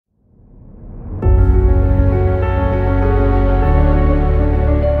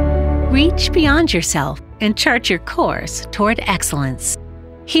Reach beyond yourself and chart your course toward excellence.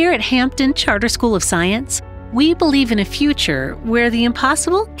 Here at Hampden Charter School of Science, we believe in a future where the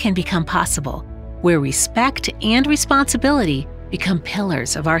impossible can become possible, where respect and responsibility become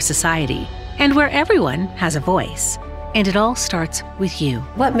pillars of our society, and where everyone has a voice. And it all starts with you.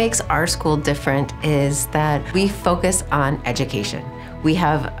 What makes our school different is that we focus on education. We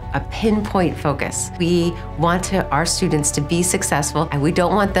have a pinpoint focus. We want our students to be successful, and we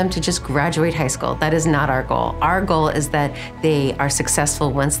don't want them to just graduate high school. That is not our goal. Our goal is that they are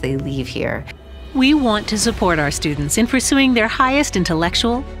successful once they leave here. We want to support our students in pursuing their highest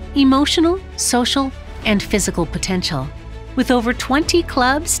intellectual, emotional, social, and physical potential. With over 20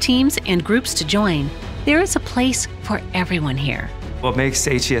 clubs, teams, and groups to join, there is a place for everyone here. What makes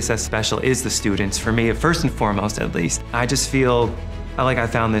HCSS special is the students, for me, first and foremost at least. I just feel like I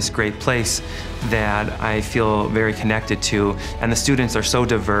found this great place that I feel very connected to, and the students are so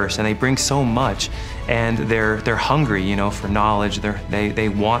diverse and they bring so much, and they're hungry, for knowledge. They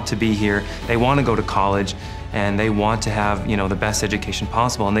want to be here, they want to go to college, and they want to have, the best education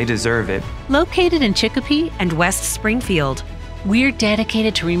possible, and they deserve it. Located in Chicopee and West Springfield, we're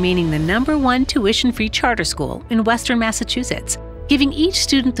dedicated to remaining the #1 tuition-free charter school in Western Massachusetts, giving each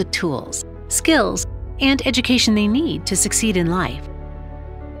student the tools, skills, and education they need to succeed in life.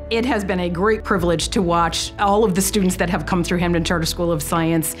 It has been a great privilege to watch all of the students that have come through Hampden Charter School of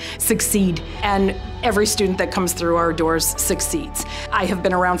Science succeed, and every student that comes through our doors succeeds. I have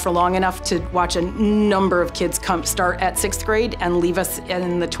been around for long enough to watch a number of kids start at 6th grade and leave us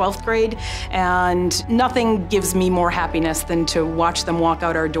in the 12th grade, and nothing gives me more happiness than to watch them walk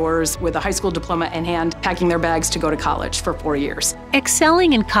out our doors with a high school diploma in hand, packing their bags to go to college for 4 years.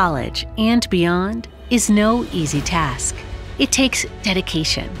 Excelling in college and beyond is no easy task. It takes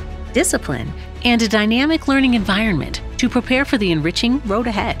dedication, discipline, and a dynamic learning environment to prepare for the enriching road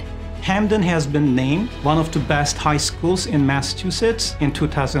ahead. Hampden has been named one of the best high schools in Massachusetts in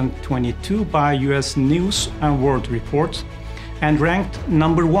 2022 by US News and World Report, and ranked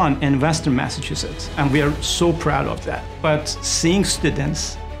 #1 in Western Massachusetts. And we are so proud of that. But seeing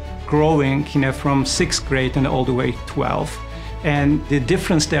students growing, from 6th grade and all the way to 12, and the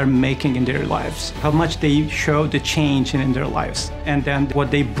difference they're making in their lives, how much they show the change in their lives, and then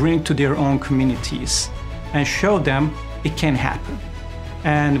what they bring to their own communities, and show them it can happen,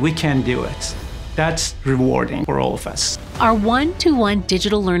 and we can do it. That's rewarding for all of us. Our 1-to-1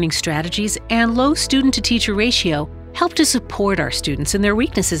 digital learning strategies and low student-to-teacher ratio help to support our students in their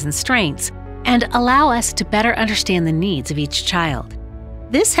weaknesses and strengths, and allow us to better understand the needs of each child.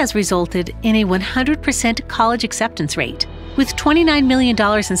 This has resulted in a 100% college acceptance rate, with $29 million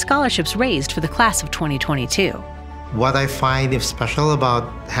in scholarships raised for the class of 2022. What I find special about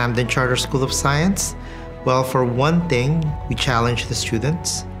Hampden Charter School of Science, well, for one thing, we challenge the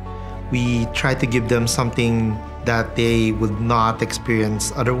students. We try to give them something that they would not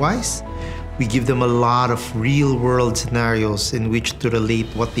experience otherwise. We give them a lot of real-world scenarios in which to relate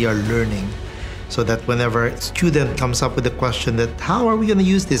what they are learning, so that whenever a student comes up with a question that, how are we going to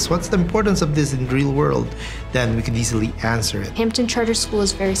use this? What's the importance of this in the real world? Then we can easily answer it. Hampden Charter School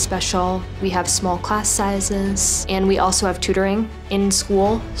is very special. We have small class sizes, and we also have tutoring in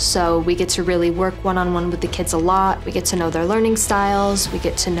school, so we get to really work one-on-one with the kids a lot. We get to know their learning styles, we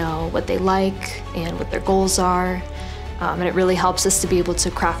get to know what they like and what their goals are. And it really helps us to be able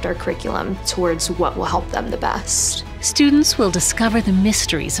to craft our curriculum towards what will help them the best. Students will discover the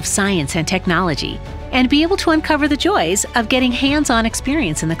mysteries of science and technology and be able to uncover the joys of getting hands-on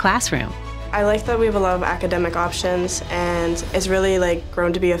experience in the classroom. I like that we have a lot of academic options, and it's really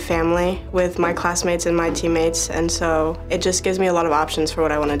grown to be a family with my classmates and my teammates, and so it just gives me a lot of options for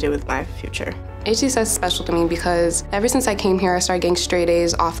what I want to do with my future. HCSS is special to me because ever since I came here, I started getting straight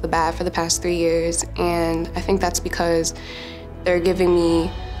A's off the bat for the past 3 years, and I think that's because they're giving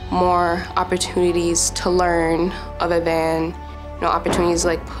me more opportunities to learn other than opportunities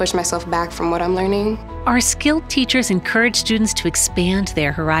to push myself back from what I'm learning. Our skilled teachers encourage students to expand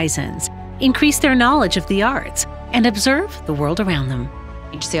their horizons, increase their knowledge of the arts, and observe the world around them.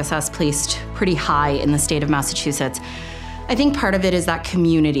 HCSS placed pretty high in the state of Massachusetts. I think part of it is that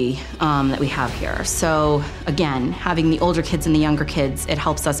community that we have here. So again, having the older kids and the younger kids, it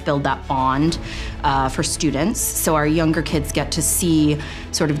helps us build that bond for students. So our younger kids get to see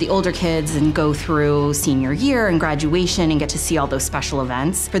sort of the older kids and go through senior year and graduation and get to see all those special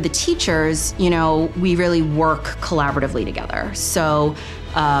events. For the teachers, we really work collaboratively together. So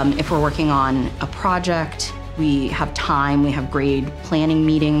if we're working on a project, we have time, we have grade planning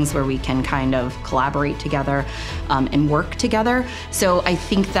meetings where we can kind of collaborate together and work together. So I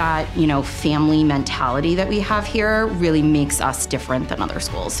think that, family mentality that we have here really makes us different than other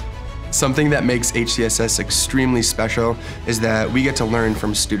schools. Something that makes HCSS extremely special is that we get to learn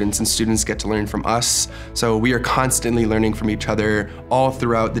from students and students get to learn from us. So we are constantly learning from each other all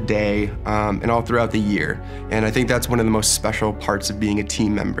throughout the day and all throughout the year. And I think that's one of the most special parts of being a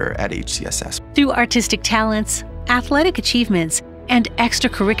team member at HCSS. Through artistic talents, athletic achievements, and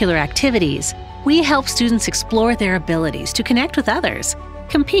extracurricular activities, we help students explore their abilities to connect with others,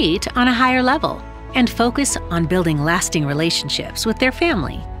 compete on a higher level, and focus on building lasting relationships with their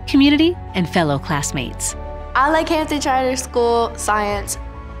family, community, and fellow classmates. I like Hampden Charter School Science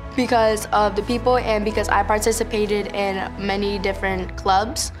because of the people and because I participated in many different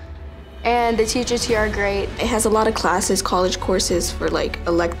clubs. And the teachers here are great. It has a lot of classes, college courses for like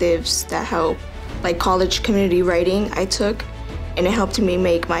electives that help, like college community writing I took, and it helped me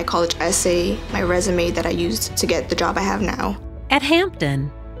make my college essay, my resume that I used to get the job I have now. At Hampden,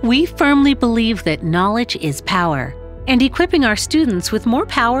 we firmly believe that knowledge is power, and equipping our students with more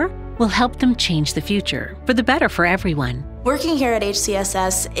power will help them change the future for the better for everyone. Working here at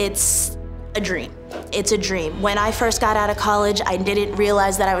HCSS, it's a dream. It's a dream. When I first got out of college, I didn't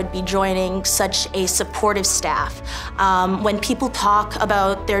realize that I would be joining such a supportive staff. When people talk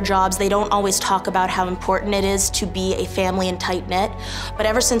about their jobs, they don't always talk about how important it is to be a family and tight-knit. But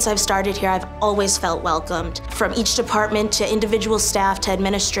ever since I've started here, I've always felt welcomed. From each department to individual staff to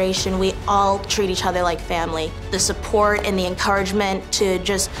administration, we all treat each other like family. The support and the encouragement to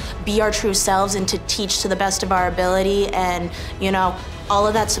just be our true selves and to teach to the best of our ability, and all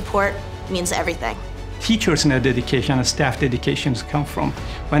of that support means everything. Teachers and their dedication and staff dedications come from.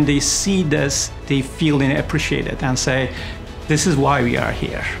 When they see this, they feel appreciated and say, this is why we are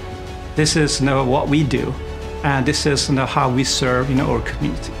here. This is what we do, and this is how we serve our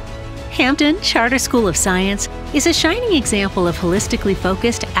community. Hampden Charter School of Science is a shining example of holistically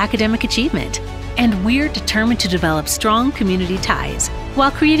focused academic achievement, and we're determined to develop strong community ties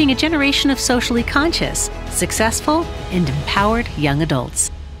while creating a generation of socially conscious, successful, and empowered young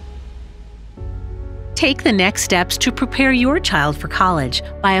adults. Take the next steps to prepare your child for college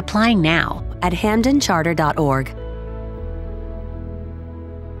by applying now at hamdencharter.org.